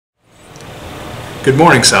Good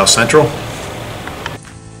morning, South Central.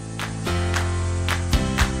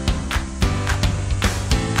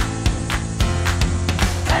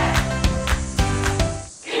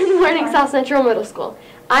 Good morning, South Central Middle School.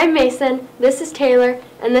 I'm Mason, this is Taylor,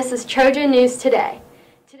 and this is Trojan News Today.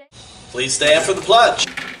 Please stand for the pledge.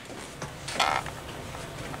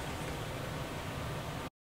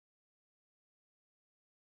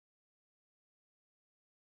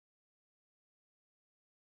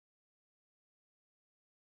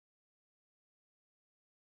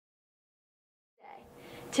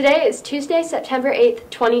 Today is Tuesday, September 8th,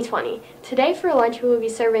 2020. Today for lunch we will be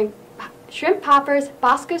serving shrimp poppers,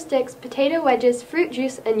 Bosco sticks, potato wedges, fruit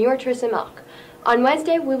juice, and your choice of milk. On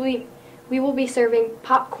Wednesday we will be serving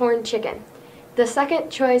popcorn chicken. The second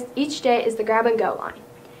choice each day is the grab and go line.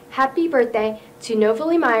 Happy birthday to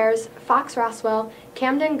Novely Myers, Fox Roswell,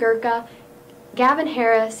 Camden Gurka, Gavin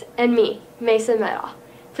Harris, and me, Mason Medall.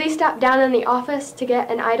 Please stop down in the office to get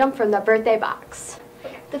an item from the birthday box.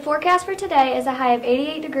 The forecast for today is a high of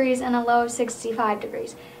 88 degrees and a low of 65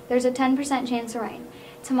 degrees. There's a 10% chance of rain.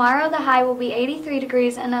 Tomorrow the high will be 83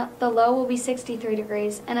 degrees and the low will be 63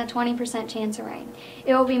 degrees and a 20% chance of rain.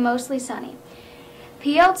 It will be mostly sunny.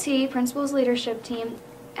 PLT, Principal's Leadership Team,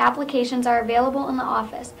 applications are available in the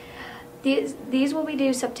office. These will be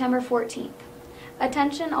due September 14th.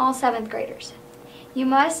 Attention all 7th graders. You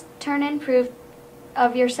must turn in proof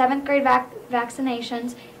of your 7th grade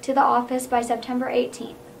vaccinations to the office by September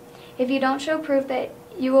 18th. If you don't show proof, that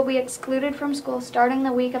you will be excluded from school starting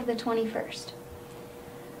the week of the 21st.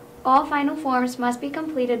 All final forms must be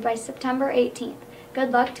completed by September 18th.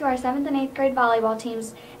 Good luck to our 7th and 8th grade volleyball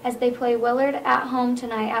teams as they play Willard at home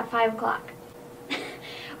tonight at 5 o'clock.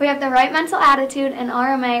 We have the right mental attitude and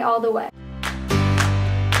RMA all the way.